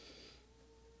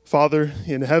Father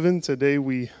in heaven, today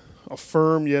we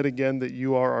affirm yet again that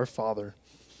you are our Father,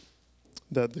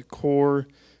 that the core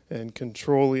and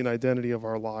controlling identity of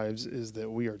our lives is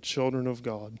that we are children of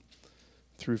God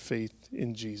through faith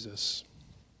in Jesus,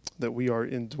 that we are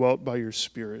indwelt by your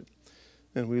Spirit,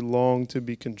 and we long to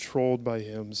be controlled by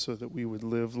him so that we would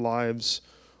live lives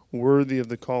worthy of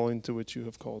the calling to which you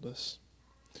have called us.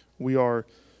 We are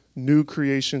new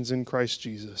creations in Christ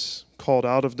Jesus, called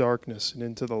out of darkness and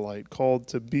into the light, called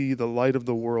to be the light of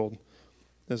the world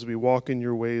as we walk in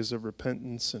your ways of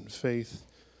repentance and faith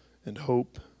and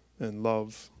hope and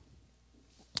love.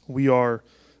 We are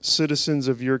citizens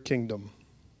of your kingdom,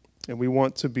 and we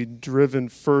want to be driven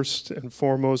first and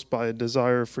foremost by a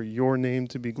desire for your name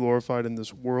to be glorified in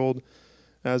this world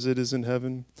as it is in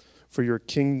heaven, for your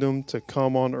kingdom to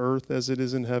come on earth as it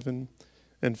is in heaven,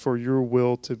 and for your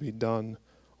will to be done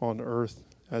on earth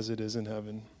as it is in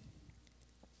heaven.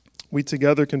 We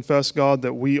together confess, God,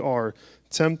 that we are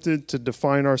tempted to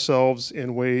define ourselves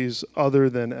in ways other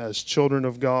than as children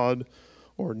of God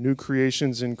or new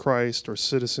creations in Christ or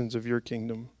citizens of your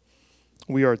kingdom.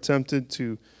 We are tempted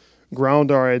to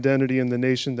ground our identity in the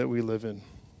nation that we live in,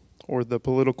 or the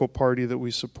political party that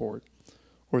we support,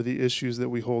 or the issues that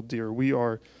we hold dear. We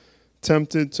are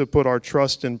tempted to put our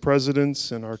trust in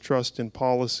presidents and our trust in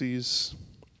policies.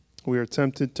 We are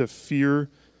tempted to fear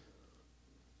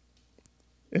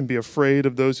and be afraid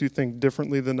of those who think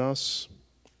differently than us,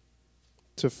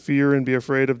 to fear and be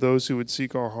afraid of those who would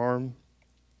seek our harm.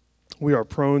 We are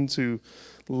prone to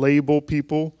label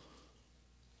people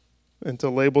and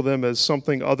to label them as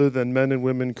something other than men and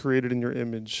women created in your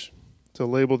image, to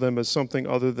label them as something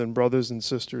other than brothers and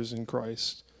sisters in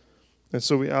Christ. And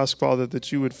so we ask, Father,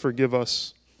 that you would forgive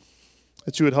us,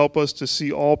 that you would help us to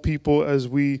see all people as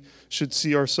we should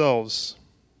see ourselves,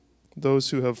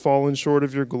 those who have fallen short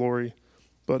of your glory,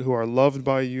 but who are loved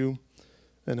by you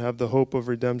and have the hope of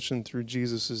redemption through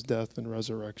Jesus' death and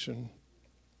resurrection.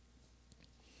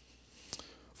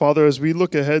 Father, as we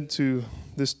look ahead to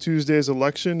this Tuesday's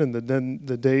election and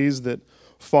the days that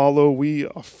follow, we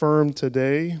affirm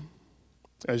today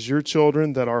as your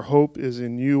children that our hope is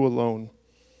in you alone.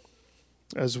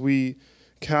 As we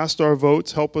cast our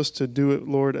votes, help us to do it,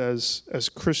 Lord, as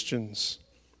Christians,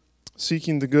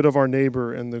 seeking the good of our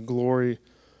neighbor and the glory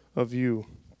of you.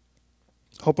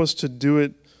 Help us to do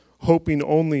it hoping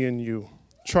only in you,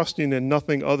 trusting in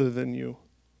nothing other than you.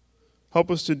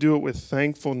 Help us to do it with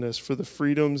thankfulness for the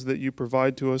freedoms that you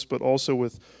provide to us, but also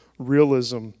with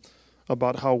realism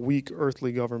about how weak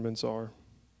earthly governments are.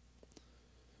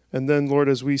 And then, Lord,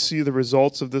 as we see the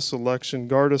results of this election,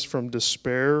 guard us from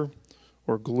despair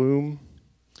or gloom.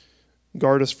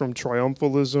 Guard us from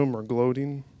triumphalism or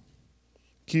gloating.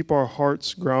 Keep our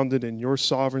hearts grounded in your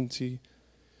sovereignty,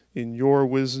 in your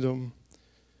wisdom,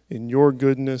 in your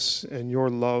goodness and your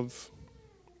love.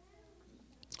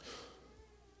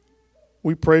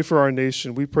 We pray for our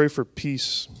nation. We pray for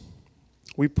peace.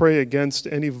 We pray against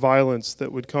any violence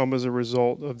that would come as a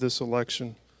result of this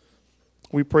election.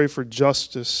 We pray for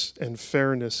justice and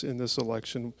fairness in this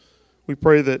election. We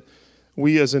pray that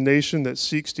we as a nation that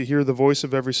seeks to hear the voice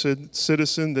of every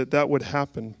citizen, that would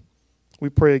happen. We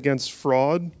pray against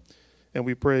fraud, and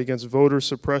we pray against voter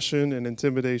suppression and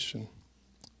intimidation.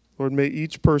 Lord, may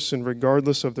each person,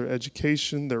 regardless of their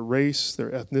education, their race,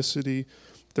 their ethnicity,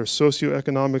 their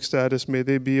socioeconomic status, may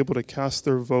they be able to cast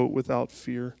their vote without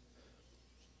fear.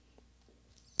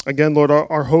 Again, Lord,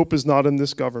 our hope is not in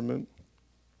this government.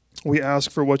 We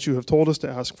ask for what you have told us to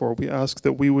ask for. We ask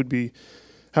that we would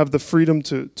have the freedom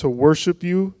to worship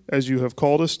you as you have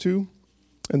called us to,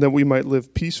 and that we might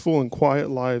live peaceful and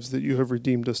quiet lives that you have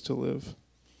redeemed us to live.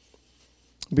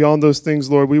 Beyond those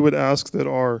things, Lord, we would ask that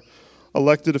our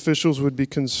elected officials would be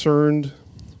concerned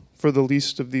for the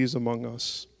least of these among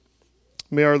us.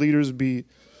 May our leaders be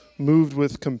moved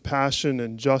with compassion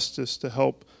and justice to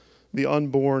help the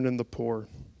unborn and the poor,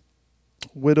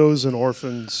 widows and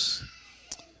orphans,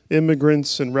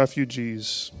 immigrants and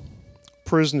refugees,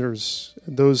 prisoners,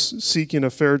 and those seeking a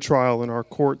fair trial in our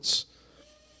courts,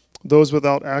 those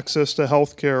without access to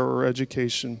health care or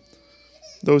education,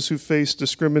 those who face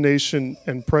discrimination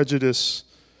and prejudice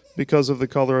because of the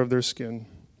color of their skin.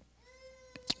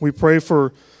 We pray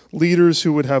for leaders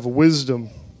who would have wisdom.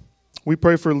 We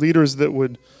pray for leaders that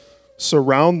would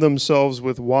surround themselves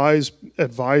with wise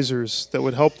advisors that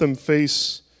would help them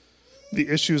face the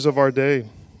issues of our day,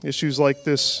 issues like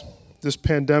this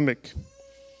pandemic,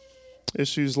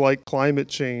 issues like climate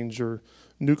change or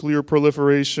nuclear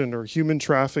proliferation or human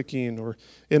trafficking or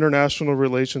international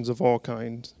relations of all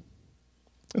kinds.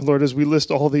 And Lord, as we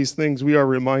list all these things, we are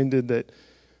reminded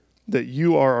that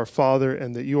you are our Father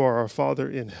and that you are our Father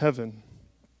in heaven.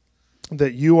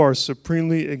 that you are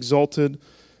supremely exalted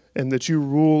and that you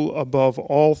rule above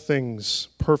all things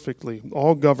perfectly,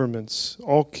 all governments,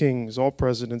 all kings, all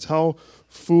presidents. How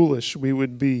foolish we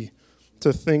would be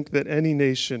to think that any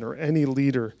nation or any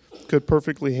leader could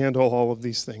perfectly handle all of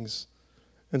these things.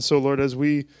 And so, Lord, as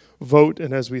we vote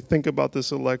and as we think about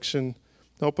this election,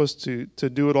 help us to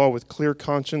do it all with clear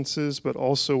consciences, but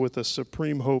also with a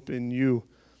supreme hope in you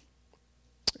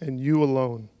and you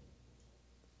alone.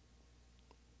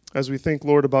 As we think,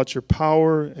 Lord, about your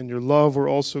power and your love, we're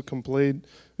also compelled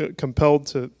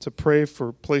to pray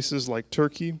for places like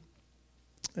Turkey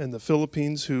and the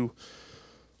Philippines who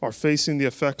are facing the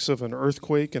effects of an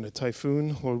earthquake and a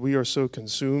typhoon. Lord, we are so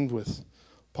consumed with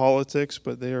politics,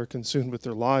 but they are consumed with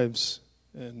their lives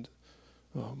and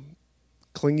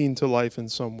clinging to life in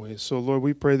some ways. So, Lord,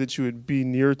 we pray that you would be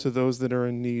near to those that are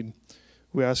in need.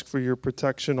 We ask for your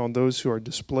protection on those who are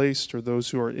displaced or those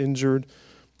who are injured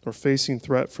or facing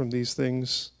threat from these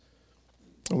things.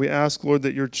 And we ask, Lord,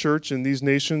 that your church in these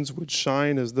nations would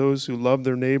shine as those who love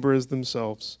their neighbor as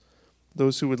themselves,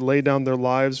 those who would lay down their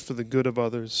lives for the good of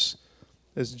others,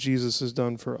 as Jesus has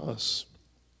done for us.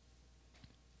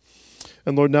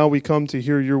 And Lord, now we come to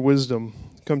hear your wisdom,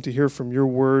 come to hear from your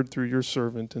word through your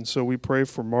servant. And so we pray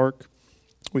for Mark.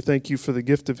 We thank you for the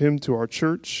gift of him to our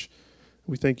church.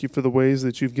 We thank you for the ways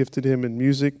that you've gifted him in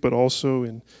music, but also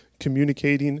in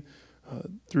communicating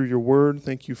through your word.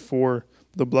 Thank you for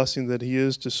the blessing that he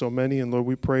is to so many. And Lord,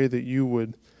 we pray that you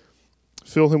would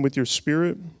fill him with your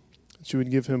spirit, that you would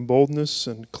give him boldness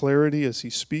and clarity as he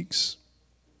speaks.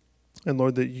 And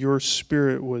Lord, that your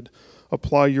spirit would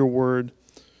apply your word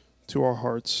to our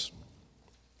hearts.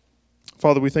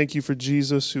 Father, we thank you for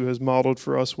Jesus, who has modeled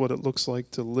for us what it looks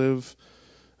like to live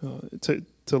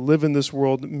in this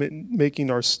world,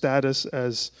 making our status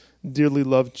as dearly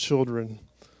loved children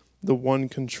the one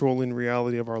controlling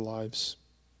reality of our lives.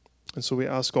 And so we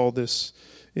ask all this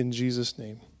in Jesus'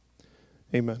 name.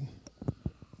 Amen.